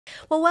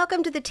Well,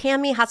 welcome to the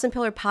Tammy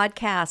Hassenpiller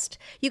podcast.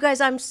 You guys,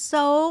 I'm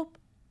so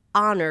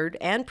honored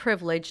and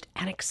privileged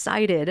and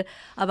excited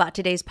about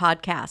today's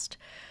podcast.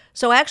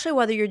 So actually,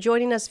 whether you're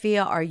joining us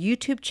via our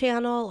YouTube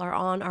channel or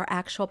on our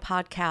actual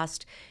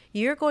podcast,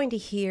 you're going to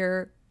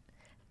hear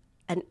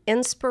an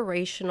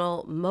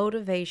inspirational,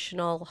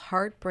 motivational,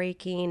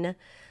 heartbreaking,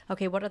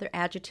 okay, what other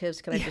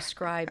adjectives can I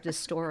describe this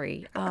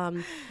story?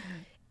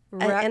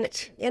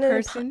 Wrecked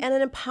person. And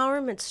an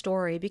empowerment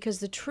story, because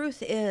the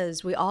truth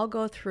is we all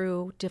go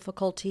through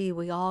difficulty,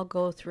 we all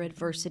go through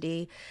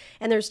adversity,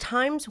 and there's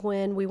times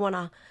when we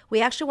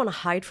actually want to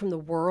hide from the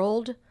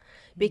world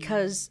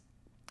because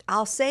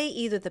I'll say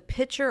either the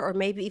picture or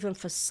maybe even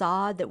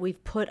facade that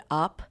we've put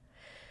up,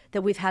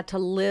 that we've had to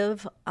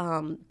live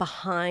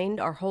behind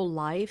our whole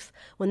life,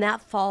 when that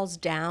falls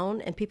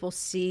down and people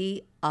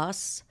see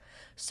us,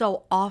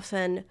 so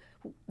often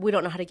we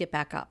don't know how to get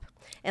back up.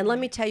 And let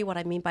me tell you what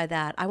I mean by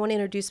that. I want to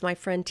introduce my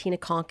friend Tina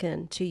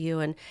Tonkin to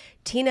you. And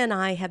Tina and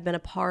I have been a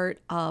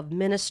part of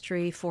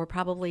ministry for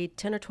probably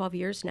 10 or 12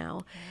 years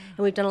now.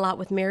 And we've done a lot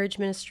with marriage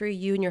ministry.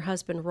 You and your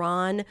husband,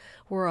 Ron,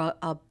 were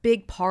a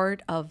big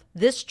part of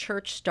this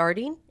church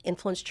starting,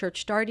 Influence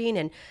Church starting.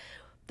 And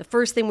the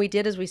first thing we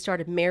did is we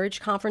started marriage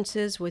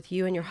conferences with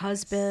you and your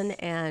husband.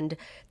 And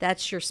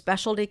that's your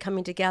specialty,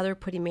 coming together,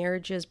 putting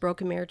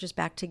broken marriages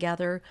back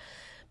together.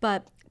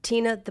 But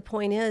Tina, the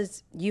point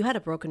is, you had a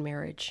broken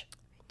marriage.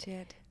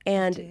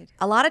 And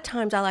a lot of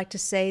times I like to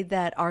say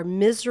that our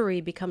misery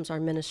becomes our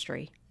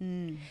ministry.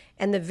 And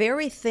the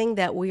very thing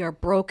that we are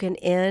broken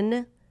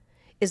in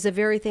is the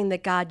very thing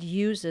that God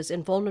uses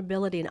in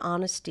vulnerability and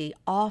honesty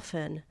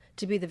often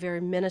to be the very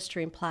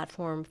ministry and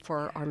platform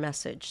for our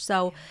message.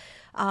 So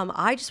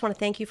I just want to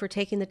thank you for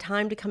taking the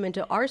time to come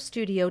into our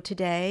studio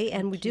today.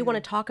 And we do want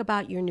to talk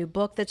about your new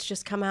book that's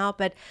just come out.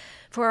 But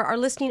for our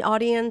listening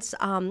audience,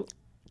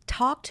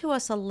 talk to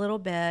us a little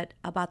bit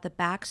about the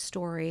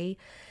backstory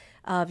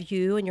of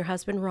you and your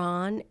husband,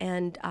 Ron.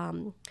 And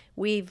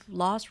we've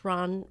lost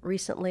Ron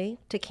recently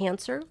to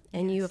cancer,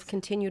 and you have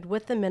continued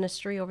with the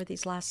ministry over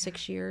these last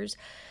 6 years.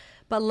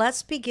 But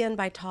let's begin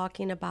by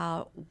talking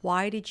about,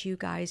 why did you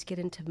guys get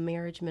into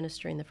marriage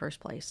ministry in the first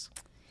place?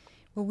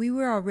 Well, we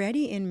were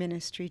already in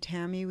ministry,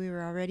 Tammy. We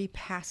were already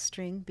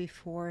pastoring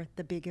before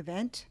the big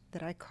event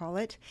that I call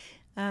it.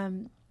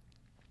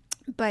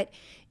 But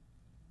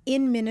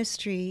in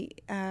ministry,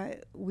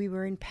 we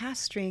were in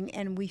pastoring,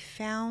 and we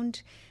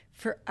found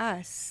for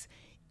us,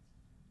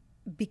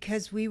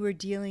 because we were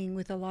dealing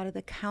with a lot of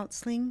the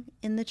counseling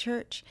in the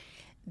church,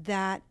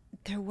 that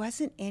there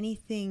wasn't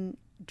anything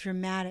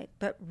dramatic,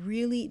 but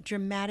really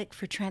dramatic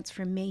for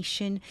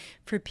transformation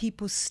for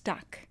people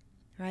stuck,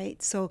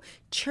 right? So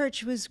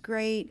church was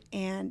great,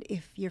 and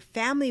if your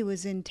family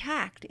was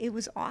intact, it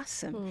was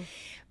awesome.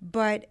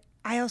 But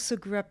I also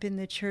grew up in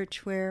the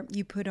church where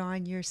you put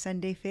on your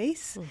Sunday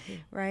face,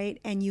 right?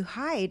 And you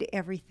hide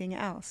everything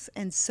else.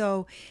 And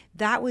so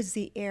that was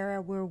the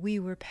era where we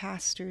were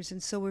pastors.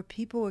 And so where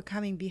people were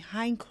coming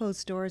behind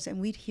closed doors and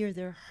we'd hear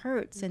their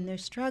hurts and their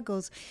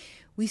struggles,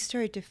 we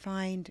started to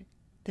find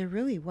there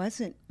really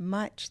wasn't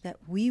much that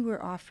we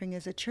were offering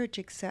as a church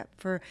except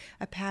for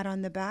a pat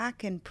on the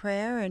back and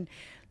prayer and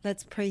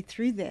let's pray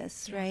through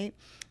this, right?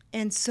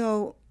 And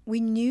so we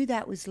knew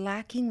that was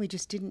lacking. We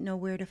just didn't know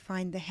where to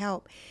find the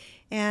help.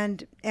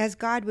 And as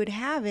God would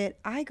have it,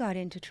 I got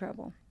into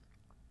trouble.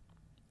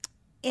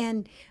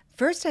 And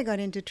first I got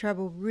into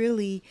trouble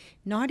really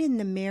not in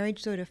the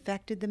marriage, so it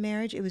affected the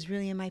marriage. It was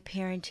really in my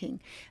parenting.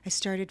 I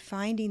started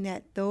finding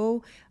that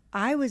though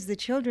I was the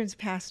children's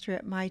pastor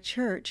at my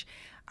church,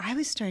 I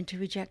was starting to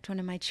reject one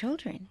of my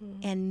children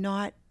and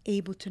not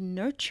able to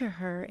nurture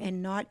her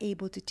and not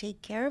able to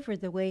take care of her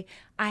the way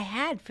I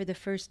had for the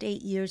first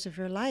 8 years of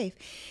her life.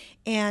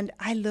 And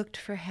I looked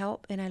for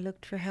help and I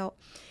looked for help.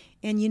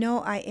 And you know,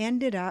 I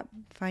ended up,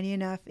 funny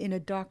enough, in a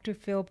Dr.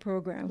 Phil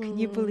program. Can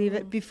you believe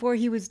it? Before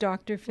he was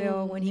Dr.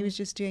 Phil, when he was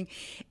just doing,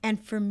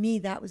 and for me,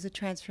 that was a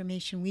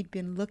transformation we'd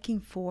been looking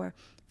for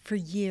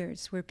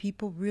years, where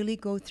people really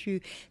go through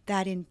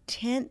that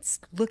intense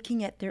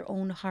looking at their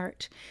own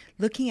heart,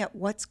 looking at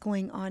what's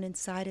going on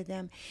inside of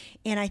them.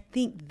 And I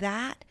think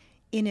that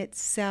in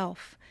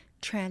itself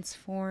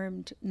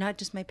transformed not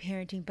just my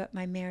parenting, but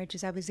my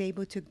marriages. I was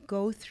able to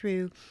go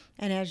through,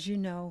 and as you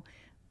know,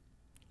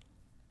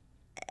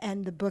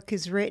 and the book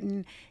is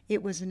written,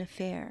 it was an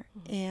affair.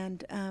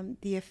 And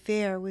the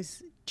affair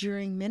was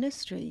during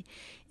ministry.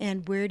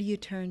 And where do you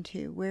turn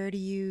to? Where do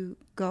you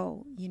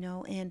go? You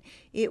know, and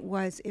it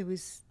was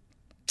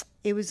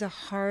a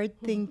hard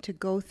thing to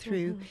go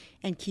through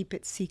and keep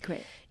it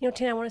secret. You know,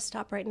 Tina, I want to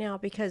stop right now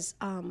because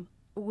I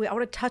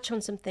want to touch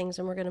on some things,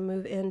 and we're going to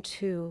move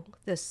into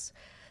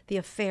the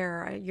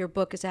affair. Your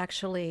book is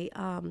actually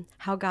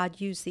how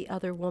God used the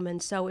other woman.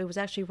 So it was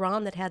actually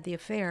Ron that had the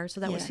affair. So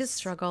that was his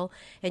struggle.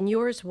 And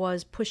yours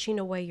was pushing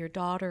away your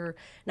daughter,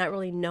 not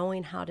really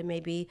knowing how to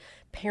maybe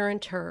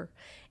parent her.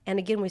 And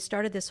again, we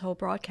started this whole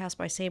broadcast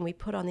by saying we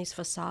put on these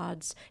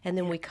facades and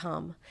then we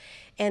come.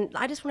 And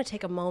I just want to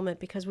take a moment,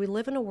 because we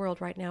live in a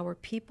world right now where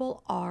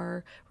people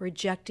are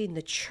rejecting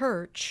the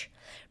church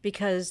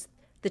because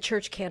the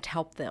church can't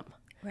help them.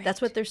 Right.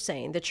 That's what they're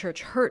saying. The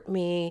church hurt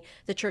me.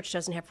 The church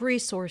doesn't have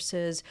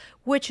resources,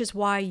 which is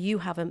why you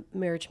have a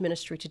marriage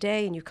ministry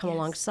today and you come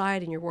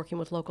alongside and you're working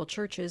with local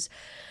churches.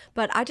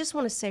 But I just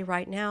want to say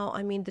right now,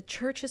 I mean, the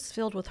church is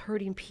filled with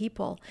hurting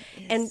people.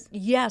 And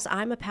yes,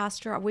 I'm a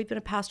pastor. We've been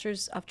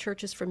pastors of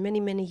churches for many,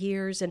 many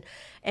years.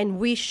 And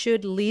we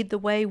should lead the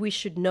way. We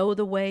should know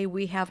the way.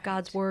 We have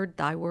God's word.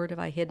 Thy word have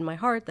I hid in my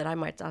heart that I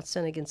might not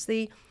sin against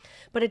thee.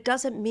 But it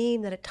doesn't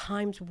mean that at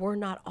times we're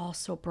not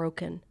also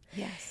broken.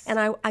 Yes. And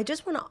I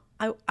just want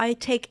to, I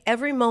take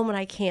every moment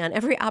I can,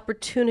 every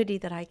opportunity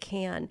that I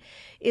can,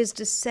 is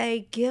to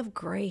say, give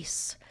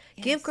grace.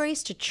 Yes. Give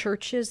grace to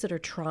churches that are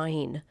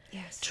trying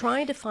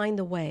to find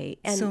the way.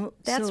 And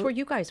that's where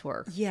you guys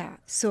were. Yeah.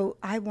 So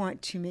I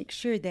want to make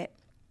sure that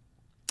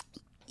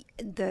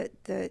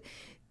the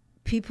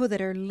people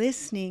that are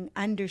listening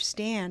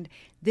understand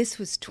this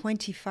was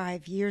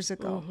 25 years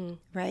ago,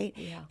 right?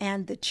 Yeah.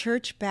 And the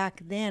church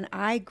back then,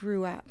 I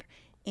grew up,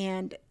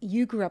 and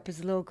you grew up as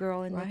a little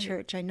girl in the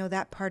church. I know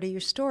that part of your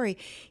story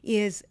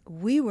is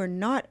we were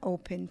not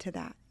open to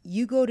that.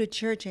 You go to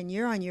church and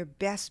you're on your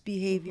best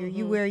behavior.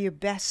 You wear your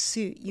best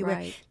suit.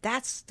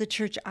 That's the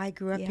church I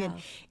grew up in.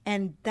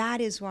 And that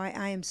is why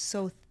I am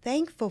so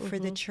thankful for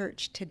the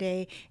church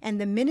today and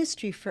the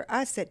ministry for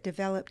us that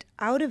developed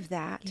out of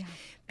that.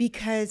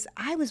 Because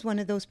I was one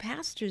of those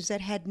pastors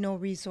that had no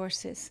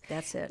resources.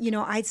 That's it. You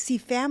know, I'd see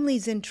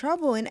families in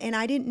trouble and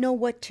I didn't know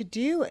what to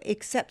do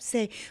except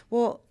say,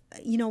 well,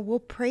 you know, we'll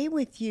pray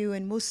with you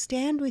and we'll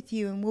stand with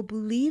you and we'll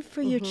believe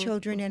for your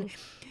children.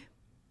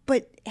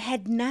 But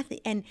had nothing.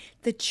 And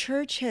the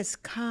church has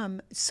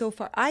come so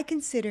far. I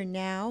consider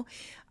now,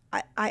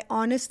 I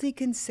honestly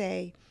can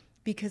say,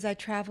 because I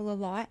travel a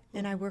lot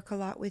and I work a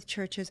lot with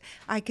churches,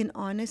 I can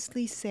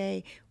honestly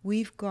say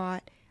we've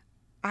got,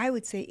 I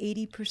would say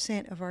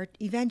 80% of our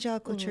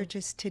evangelical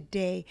churches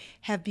today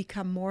have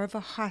become more of a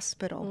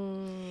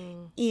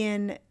hospital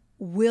in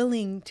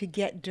willing to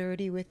get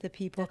dirty with the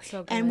people.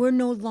 So and we're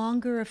no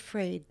longer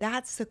afraid.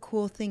 That's the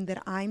cool thing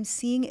that I'm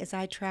seeing as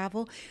I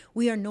travel.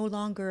 We are no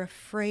longer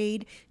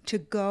afraid to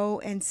go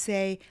and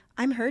say,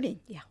 I'm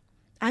hurting. Yeah.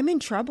 I'm in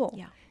trouble.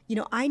 Yeah. You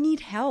know, I need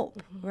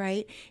help,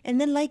 right?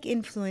 And then like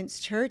Influence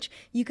Church,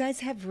 you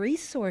guys have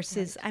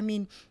resources. I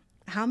mean,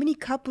 how many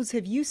couples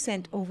have you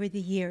sent over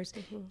the years?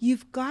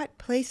 You've got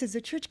places.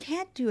 The church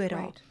can't do it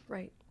all.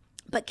 Right.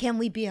 But can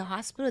we be a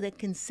hospital that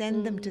can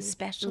send them to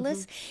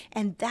specialists?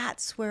 And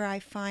that's where I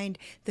find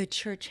the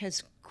church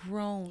has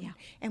grown. Yeah.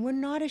 And we're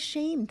not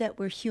ashamed that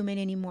we're human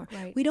anymore.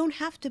 Right. We don't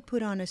have to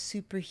put on a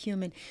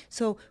superhuman.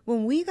 So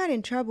when we got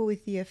in trouble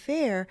with the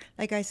affair,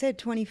 like I said,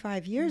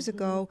 25 years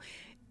ago,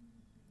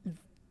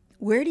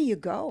 where do you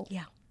go?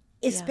 Yeah.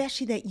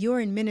 Especially that you're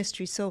in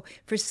ministry. So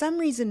for some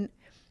reason,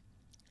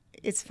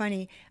 it's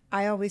funny,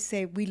 I always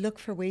say we look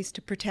for ways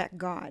to protect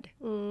God,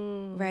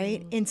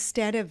 right?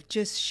 Instead of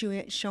just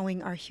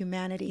showing our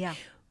humanity. Yeah.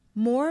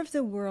 More of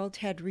the world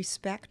had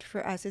respect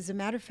for us. As a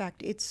matter of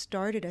fact, it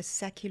started a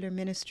secular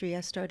ministry.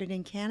 I started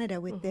in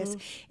Canada with this,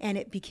 and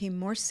it became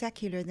more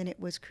secular than it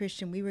was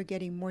Christian. We were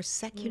getting more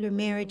secular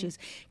marriages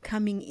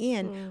coming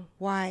in.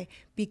 Why?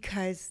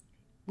 Because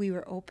we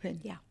were open.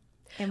 Yeah.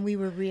 And we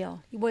were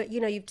real. Well, you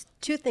know,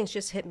 two things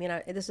just hit me,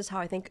 and this is how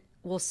I think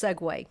we'll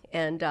segue.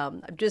 And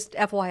just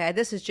FYI,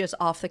 this is just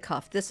off the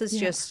cuff. This is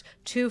just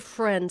two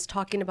friends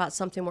talking about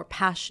something we're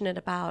passionate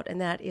about,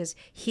 and that is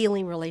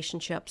healing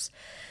relationships.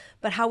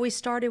 But how we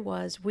started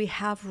was we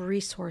have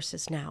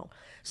resources now.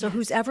 So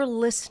who's ever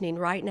listening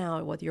right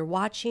now, whether you're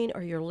watching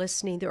or you're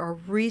listening, there are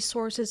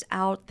resources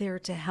out there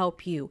to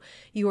help you.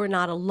 You are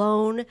not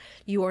alone.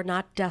 You are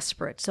not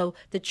desperate. So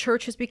the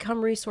church has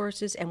become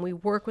resources, and we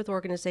work with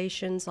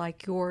organizations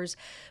like yours.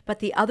 But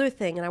the other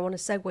thing, and I want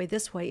to segue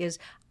this way, is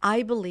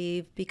I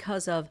believe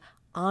because of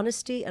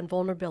honesty and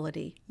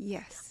vulnerability.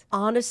 Yes.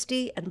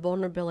 Honesty and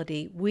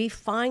vulnerability. We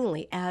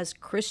finally, as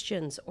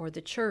Christians or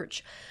the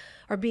church,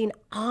 are being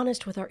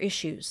honest with our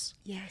issues.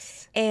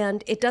 Yes.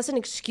 And it doesn't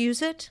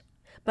excuse it,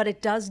 but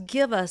it does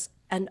give us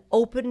an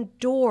open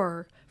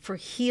door for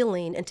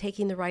healing and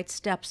taking the right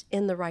steps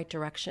in the right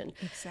direction.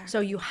 Exactly. So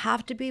you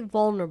have to be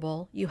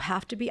vulnerable. You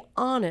have to be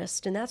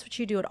honest. And that's what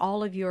you do at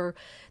all of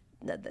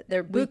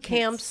their boot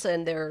camps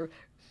and their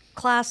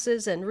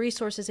classes and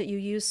resources that you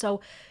use. So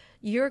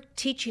you're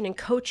teaching and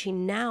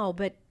coaching now,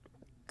 but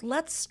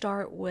let's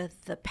start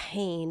with the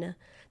pain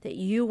that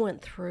you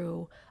went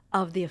through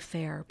of the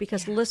affair.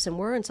 Because listen,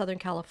 we're in Southern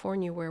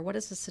California where, what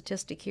is the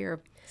statistic here?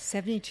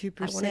 72%.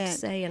 I want to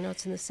say, I know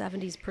it's in the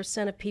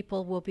 70% of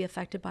people will be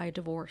affected by a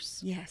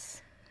divorce.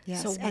 Yes.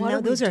 Yes. So and what now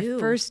do we those do? are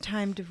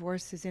first-time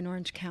divorces in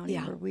Orange County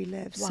where we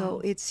live. Wow.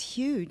 So it's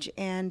huge.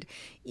 And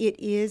it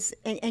is,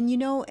 and you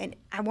know, and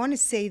I want to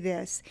say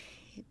this,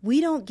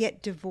 we don't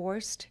get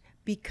divorced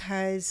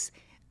because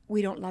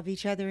we don't love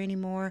each other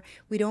anymore.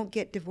 We don't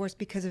get divorced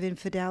because of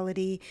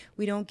infidelity.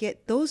 We don't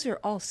get, those are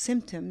all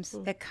symptoms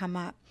that come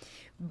up.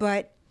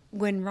 But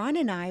when Ron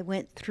and I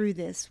went through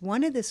this,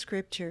 one of the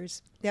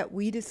scriptures that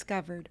we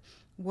discovered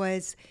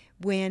was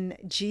when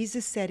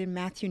Jesus said in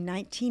Matthew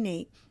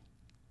 19:8,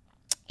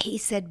 he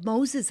said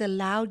Moses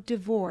allowed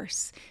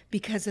divorce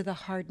because of the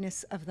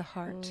hardness of the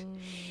heart.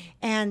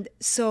 And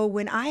so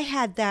when I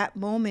had that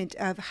moment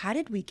of how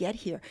did we get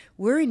here?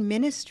 We're in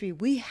ministry.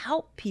 We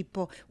help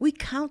people. We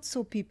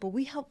counsel people.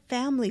 We help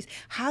families.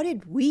 How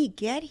did we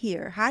get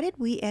here? How did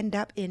we end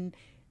up in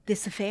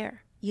this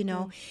affair? You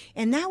know,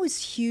 and that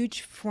was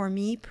huge for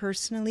me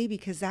personally,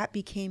 because that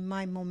became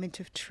my moment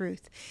of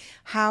truth.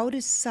 How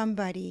does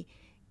somebody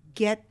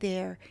get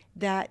there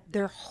that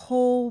their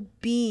whole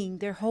being,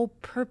 their whole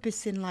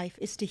purpose in life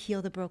is to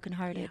heal the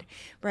brokenhearted,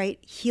 right?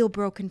 Heal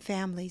broken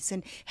families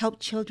and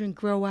help children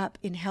grow up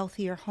in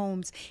healthier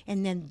homes.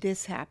 And then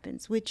this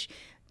happens, which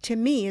to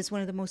me is one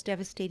of the most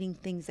devastating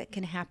things that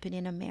can happen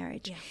in a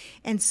marriage. Yeah.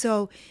 And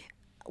so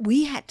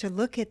we had to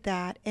look at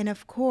that. And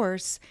of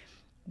course,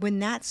 when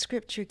that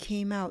scripture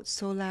came out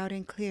so loud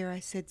and clear, I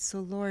said, so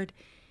Lord,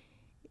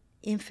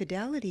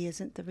 infidelity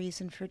isn't the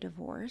reason for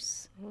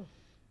divorce.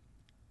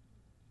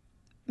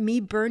 Me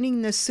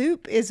burning the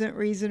soup isn't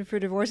reason for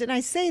divorce. And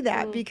I say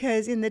that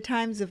because in the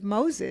times of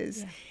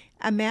Moses,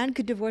 a man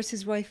could divorce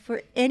his wife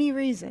for any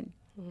reason.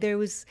 There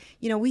was,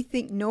 you know, we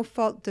think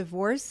no-fault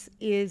divorce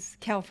is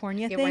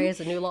California thing. Right,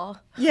 as a new law.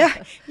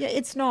 Yeah,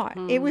 it's not.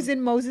 It was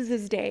in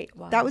Moses' day.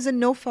 Wow. That was a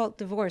no-fault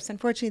divorce.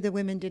 Unfortunately, the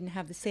women didn't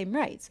have the same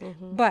rights.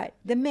 But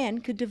the men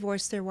could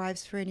divorce their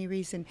wives for any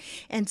reason.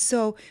 And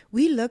so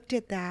we looked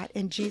at that,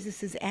 and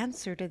Jesus'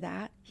 answer to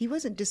that, he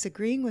wasn't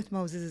disagreeing with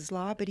Moses'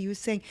 law, but he was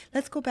saying,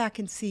 let's go back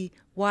and see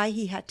why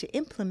he had to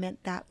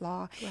implement that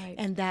law. Right.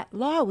 And that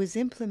law was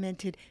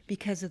implemented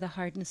because of the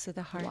hardness of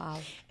the heart. Wow.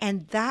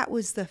 And that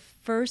was the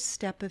first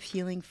step of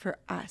healing for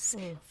us.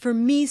 For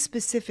me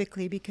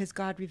specifically, because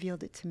God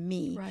revealed it to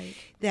me.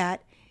 Right.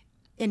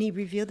 And he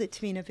revealed it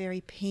to me in a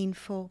very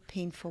painful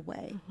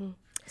way.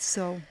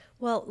 So...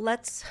 Well,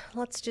 let's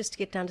just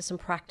get down to some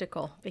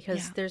practical,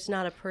 because there's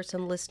not a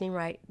person listening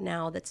right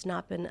now that's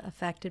not been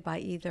affected by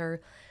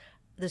either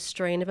the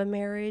strain of a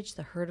marriage,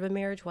 the hurt of a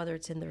marriage, whether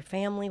it's in their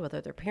family, whether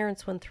their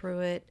parents went through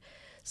it,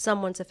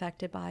 someone's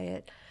affected by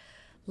it.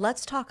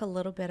 Let's talk a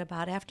little bit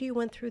about after you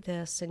went through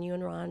this and you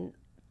and Ron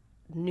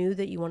knew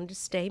that you wanted to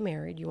stay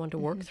married, you wanted to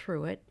work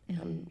through it.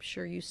 I'm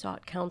sure you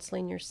sought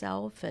counseling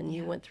yourself and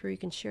you went through, you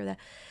can share that.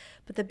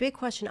 But the big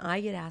question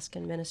I get asked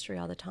in ministry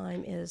all the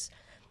time is,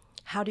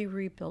 how do you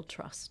rebuild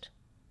trust?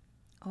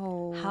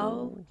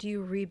 How do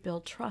you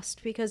rebuild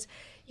trust? Because,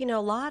 you know,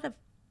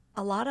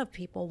 a lot of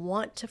people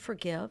want to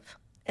forgive,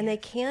 and they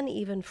can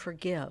even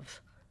forgive.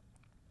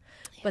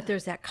 But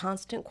there's that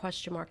constant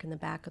question mark in the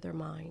back of their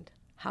mind.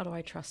 How do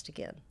I trust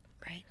again?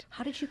 Right.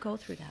 How did you go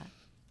through that?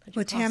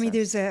 Well, Tammy,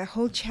 there's a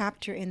whole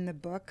chapter in the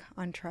book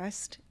on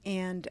trust.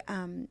 And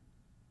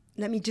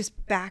let me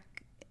just back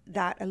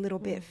that a little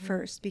bit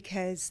first,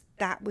 because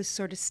that was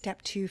sort of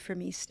step 2 for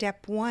me.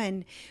 Step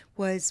 1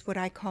 was what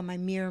I call my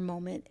mirror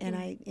moment.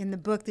 And in the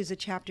book, there's a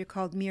chapter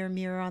called Mirror,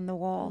 Mirror on the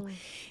Wall.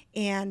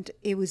 And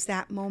it was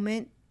that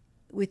moment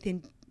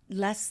within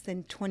less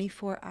than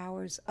 24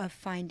 hours of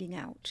finding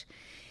out.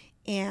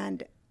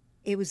 And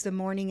it was the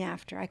morning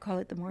after. I call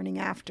it the morning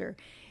after.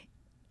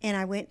 And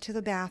I went to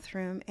the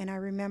bathroom, and I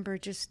remember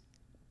just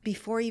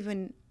before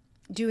even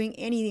doing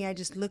anything, I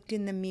just looked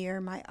in the mirror.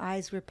 My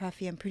eyes were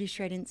puffy. I'm pretty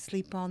sure I didn't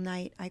sleep all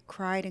night. I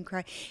cried and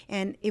cried.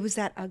 And it was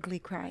that ugly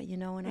cry, you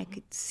know, and I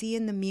could see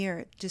in the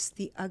mirror just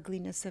the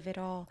ugliness of it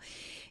all.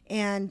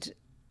 And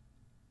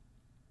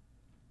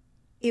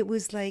it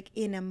was like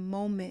in a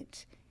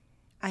moment,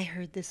 I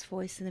heard this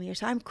voice in the mirror.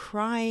 So I'm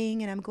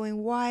crying and I'm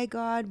going, why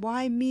God?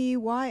 Why me?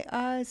 Why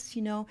us?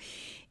 You know?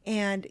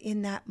 And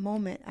in that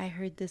moment, I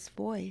heard this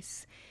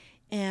voice,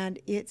 and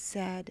it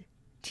said,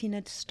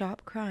 Tina,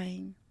 stop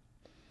crying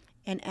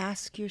and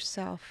ask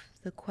yourself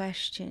the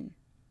question,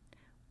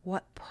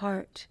 what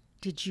part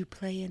did you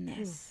play in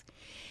this?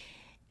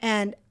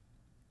 And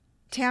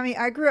Tammy,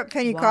 I grew up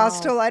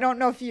Pentecostal. Wow. I don't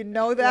know if you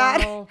know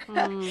that. Wow.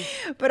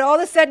 But all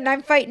of a sudden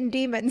I'm fighting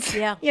demons,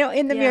 you know,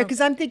 in the mirror,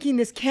 because I'm thinking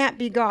this can't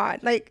be God.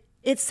 Like,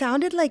 it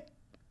sounded like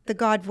the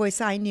God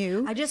voice I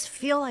knew. I just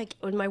feel like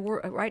in my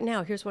word right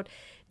now, here's what,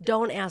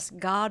 don't ask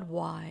God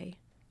why,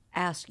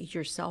 ask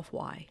yourself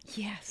why.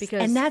 Yes.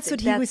 Because and that's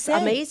what he was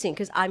saying. Amazing.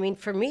 Because I mean,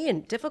 for me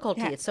in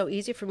difficulty, it's so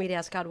easy for me to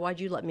ask God,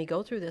 why'd you let me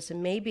go through this?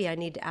 And maybe I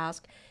need to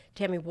ask,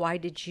 Tammy,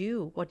 what did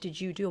you do? Why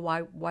did you do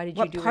what you did?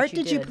 What part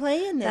did you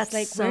play in this? That's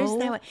like, so, where's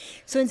that one?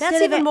 So instead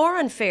that's of even more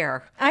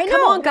unfair. I know.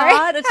 Come on, God.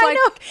 Right? It's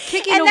like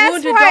kicking and a that's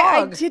wounded why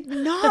dog. I did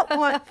not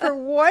want for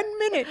 1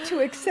 minute to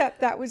accept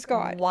that was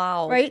God.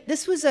 Wow. Right?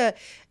 This was a,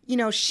 you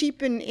know,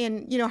 sheep in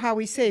you know, how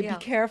we say, be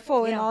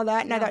careful and all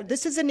that. And I thought,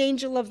 this is an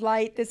angel of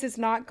light. This is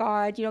not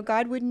God. You know,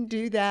 God wouldn't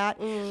do that.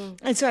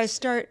 And so I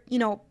start, you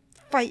know,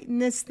 fighting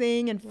this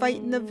thing and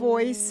fighting the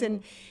voice.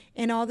 And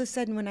all of a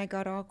sudden, when I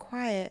got all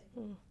quiet,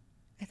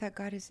 I thought,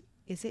 God, is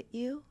it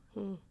you?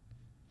 And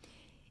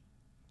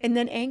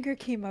then anger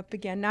came up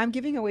again. Now I'm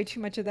giving away too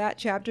much of that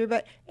chapter,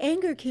 but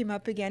anger came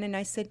up again. And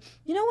I said,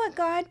 you know what,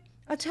 God?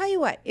 I'll tell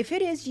you what. If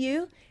it is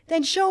you,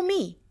 then show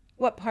me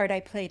what part I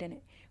played in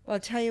it. Well, I'll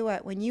tell you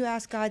what, when you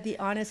ask God the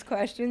honest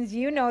questions,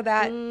 you know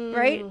that,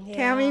 right, yeah,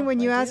 Tammy? When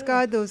you I ask do.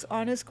 God those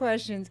honest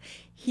questions,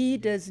 he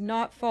does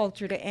not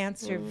falter to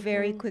answer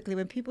very quickly.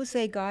 When people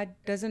say God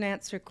doesn't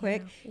answer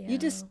quick, you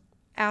just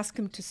ask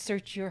him to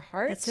search your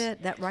heart. That's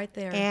it, that right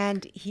there.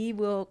 And he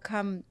will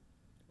come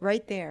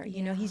right there.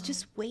 You know, he's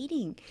just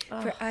waiting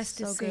for us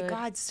to say,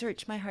 God,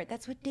 search my heart.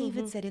 That's what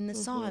David said in the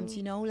Psalms,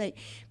 you know, like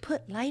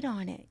put light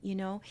on it, you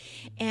know.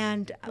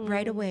 And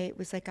right away, it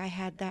was like I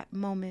had that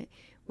moment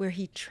where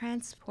he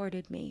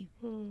transported me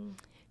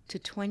to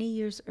 20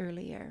 years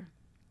earlier.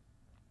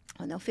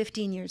 Oh, no,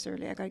 15 years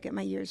earlier. I got to get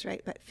my years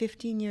right. But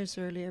 15 years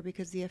earlier,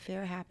 because the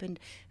affair happened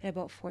at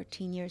about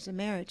 14 years of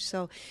marriage.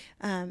 So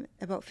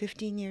about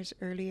 15 years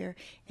earlier.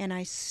 And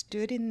I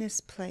stood in this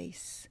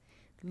place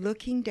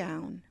looking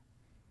down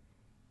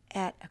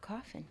at a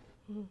coffin.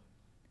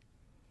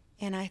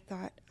 And I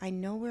thought, I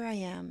know where I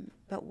am,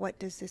 but what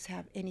does this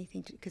have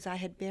anything to, because I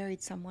had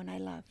buried someone I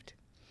loved.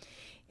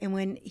 And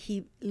when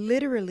he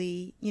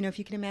literally, you know, if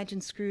you can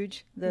imagine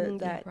Scrooge,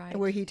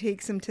 where he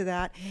takes him to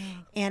that,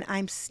 and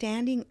I'm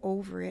standing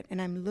over it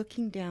and I'm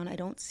looking down, I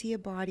don't see a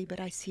body, but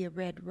I see a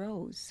red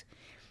rose.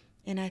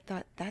 And I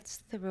thought,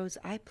 that's the rose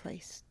I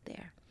placed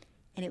there.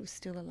 And it was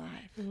still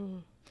alive.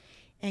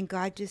 And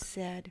God just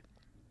said,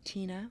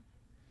 Tina,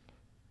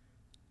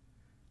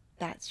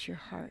 that's your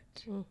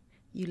heart.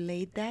 You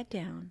laid that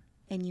down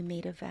and you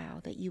made a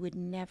vow that you would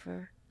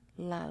never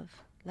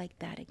love like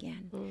that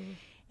again.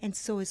 And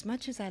so as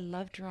much as I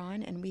loved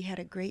Ron and we had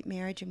a great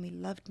marriage and we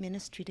loved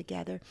ministry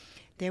together,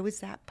 there was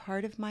that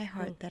part of my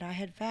heart that I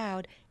had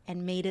vowed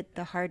and made it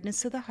the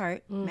hardness of the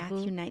heart,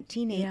 Matthew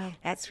 19:8.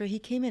 That's where he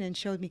came in and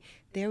showed me,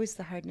 there was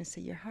the hardness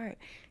of your heart.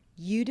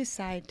 You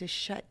decide to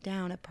shut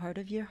down a part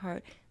of your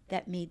heart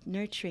that made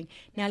nurturing.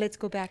 Now let's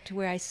go back to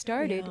where I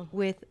started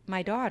with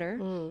my daughter,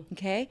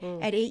 okay?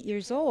 At 8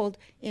 years old,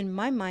 in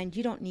my mind,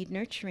 you don't need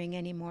nurturing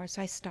anymore,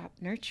 so I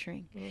stopped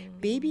nurturing.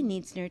 Baby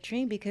needs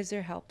nurturing because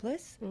they're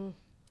helpless.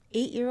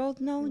 8-year-old,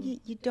 no,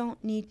 you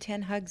don't need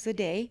 10 hugs a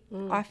day.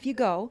 Off you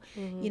go.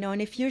 You know, and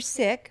if you're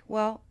sick,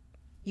 well,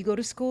 you go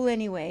to school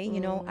anyway. You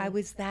know, I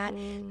was that,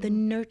 the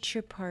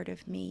nurture part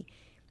of me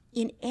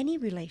in any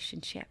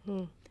relationship.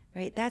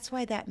 Right? That's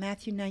why that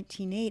Matthew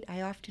 19:8,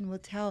 I often will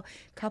tell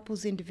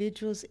couples,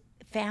 individuals,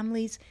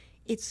 families,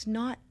 it's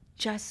not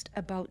just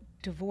about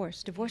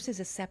divorce. Divorce is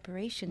a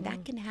separation.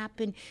 That can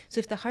happen. So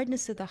if the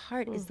hardness of the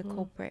heart is the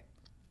culprit.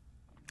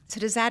 So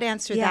does that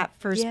answer that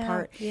first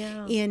part?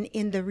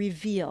 In the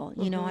reveal,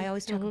 you know, I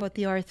always talk about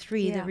the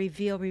R3, the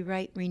reveal,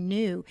 rewrite,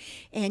 renew.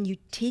 And you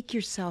take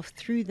yourself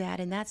through that.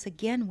 And that's,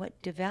 again,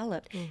 what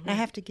developed. And I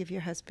have to give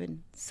your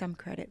husband some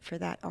credit for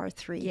that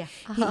R3.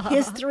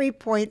 His 3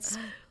 points,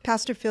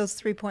 Pastor Phil's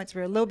 3 points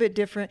were a little bit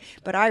different,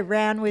 but I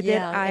ran with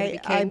it.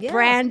 I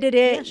branded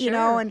it, you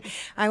know, and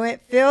I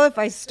went, Phil, if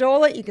I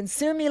stole it, you can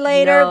sue me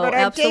later, but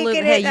I'm taking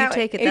it. Hey, you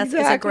take it. That's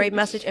a great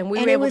message. And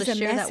we were able to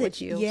share that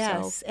with you.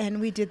 Yes,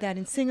 and we did that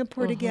in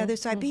Singapore together.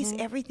 So I base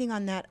everything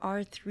on that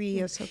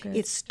R3. So good.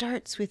 It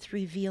starts with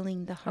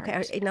revealing the heart.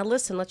 Okay, now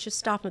listen, let's just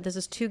stop. This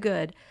is too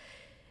good.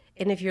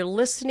 And if you're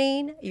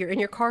listening, you're in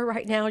your car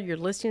right now, you're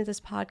listening to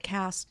this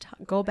podcast,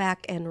 go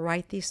back and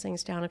write these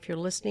things down. If you're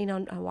listening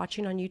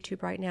watching on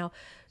YouTube right now,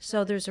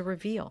 so there's a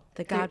reveal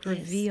that God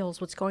reveals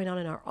what's going on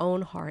in our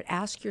own heart.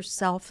 Ask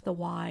yourself the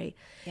why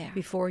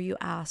before you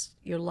ask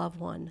your loved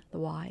one the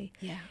why.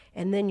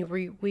 And then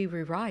we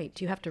rewrite.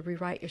 You have to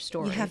rewrite your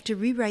story. You have to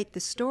rewrite the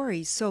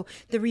story. So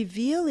the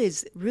reveal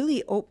is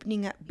really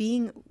opening up,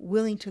 being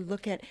willing to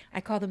look at,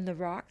 I call them the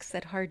rocks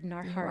that harden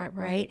our heart,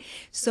 right?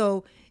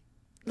 So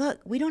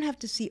look, we don't have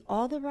to see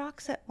all the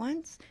rocks at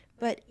once,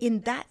 but in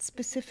that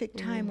specific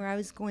time where I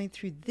was going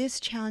through this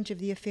challenge of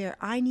the affair,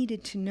 I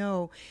needed to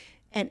know,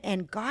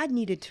 and God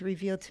needed to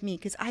reveal to me,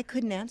 because I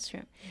couldn't answer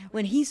him.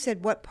 When he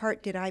said, what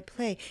part did I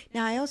play?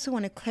 Now, I also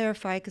want to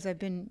clarify, because I've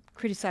been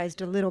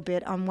criticized a little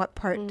bit on what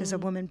part does a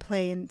woman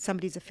play in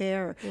somebody's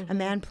affair, or a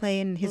man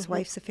play in his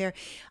wife's affair.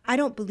 I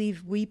don't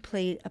believe we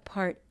played a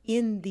part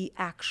in the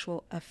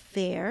actual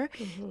affair,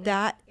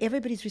 that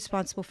everybody's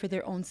responsible for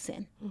their own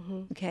sin.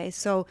 Okay,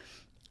 so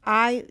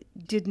I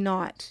did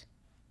not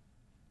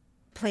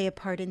play a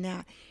part in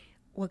that.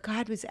 What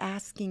God was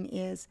asking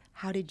is,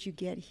 how did you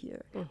get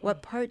here?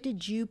 What part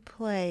did you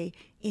play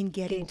in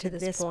getting to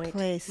this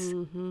place?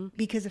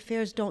 Because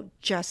affairs don't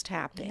just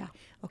happen,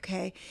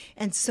 okay?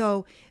 And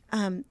so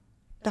the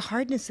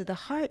hardness of the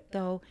heart,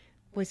 though,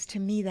 was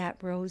to me that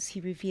rose he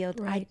revealed.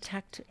 I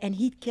tucked, and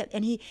he kept,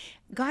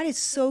 God is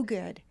so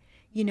good,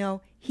 you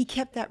know, he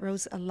kept that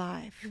rose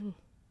alive.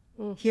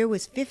 Here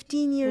was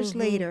 15 years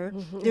later.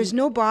 There's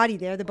no body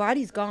there. The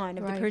body's gone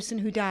of the person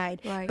who died.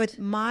 But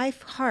my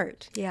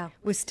heart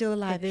was still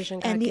alive.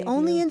 And the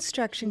only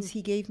instructions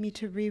he gave me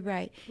to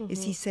rewrite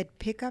is he said,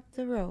 pick up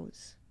the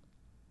rose,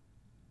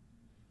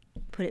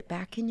 put it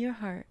back in your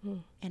heart,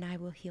 and I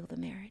will heal the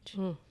marriage.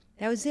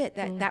 That was it.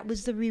 That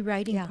was the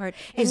rewriting Yeah. part,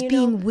 And is you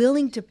being know,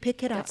 willing to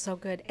pick it up. That's so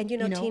good. And you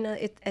know, Tina,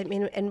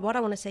 and what I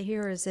want to say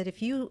here is that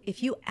if you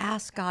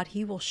ask God,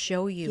 He will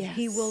show you.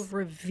 He Yes. will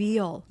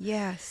reveal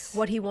Yes.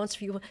 what He wants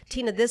for you.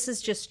 Tina, this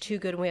is just too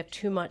good, and we have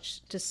too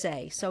much to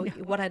say. So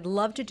what I'd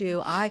love to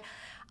do, I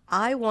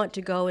want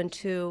to go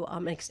into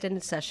an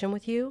extended session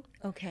with you.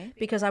 Okay.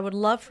 Because I would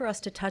love for us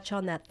to touch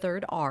on that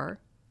third R.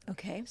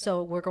 Okay.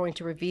 So we're going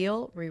to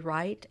reveal,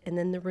 rewrite, and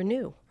then the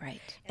renew. Right.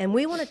 And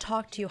we want to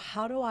talk to you,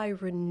 how do I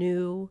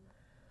renew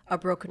a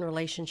broken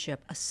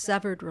relationship, a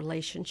severed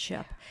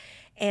relationship?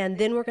 And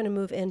then we're going to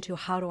move into,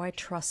 how do I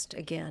trust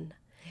again?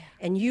 Yeah.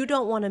 And you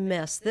don't want to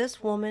miss,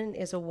 this woman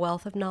is a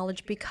wealth of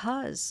knowledge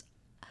because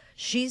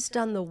she's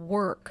done the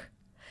work.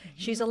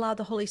 She's allowed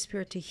the Holy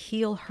Spirit to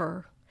heal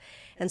her.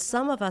 And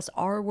some of us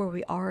are where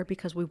we are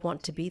because we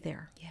want to be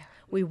there. Yeah.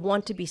 We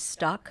want to be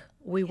stuck.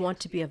 We want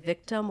to be a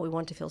victim. We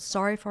want to feel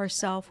sorry for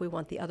ourselves. We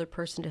want the other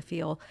person to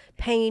feel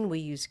pain. We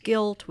use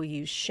guilt. We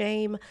use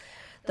shame.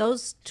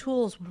 Those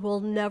tools will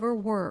never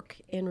work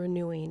in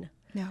renewing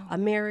a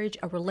marriage,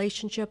 a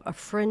relationship, a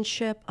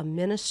friendship, a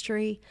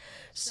ministry.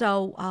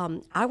 So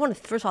I want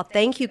to, first of all,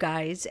 thank you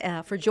guys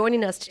for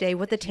joining us today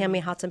with the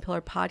Tammy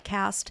Hotzenpiller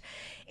podcast.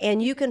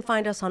 And you can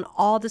find us on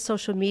all the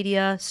social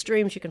media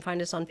streams. You can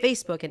find us on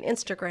Facebook and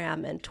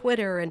Instagram and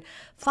Twitter. And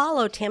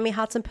follow Tammy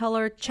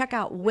Hotzenpiller. Check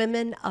out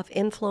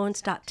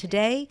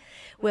womenofinfluence.today.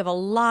 We have a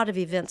lot of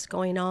events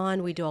going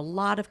on. We do a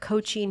lot of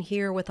coaching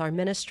here with our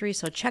ministry.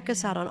 So check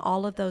us out on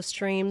all of those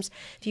streams.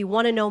 If you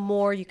want to know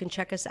more, you can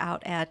check us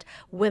out at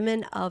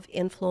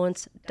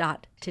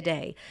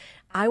womenofinfluence.today.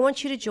 I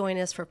want you to join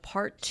us for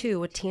part 2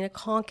 with Tina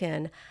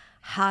Tonkin,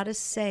 how to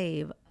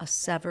save a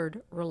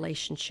severed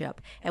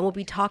relationship. And we'll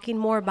be talking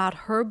more about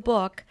her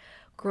book,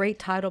 great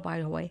title, by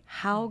the way,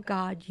 How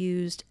God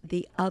Used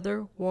the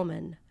Other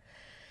Woman,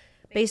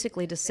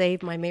 basically to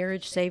save my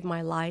marriage, save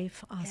my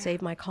life,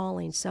 save my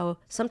calling. So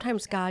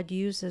sometimes God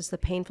uses the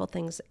painful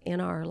things in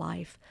our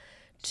life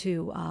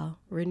to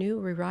renew,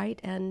 rewrite,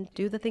 and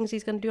do the things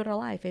He's going to do in our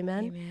life.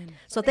 Amen? Amen.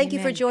 So thank you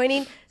for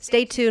joining.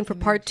 Stay tuned for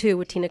part 2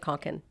 with Tina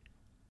Tonkin.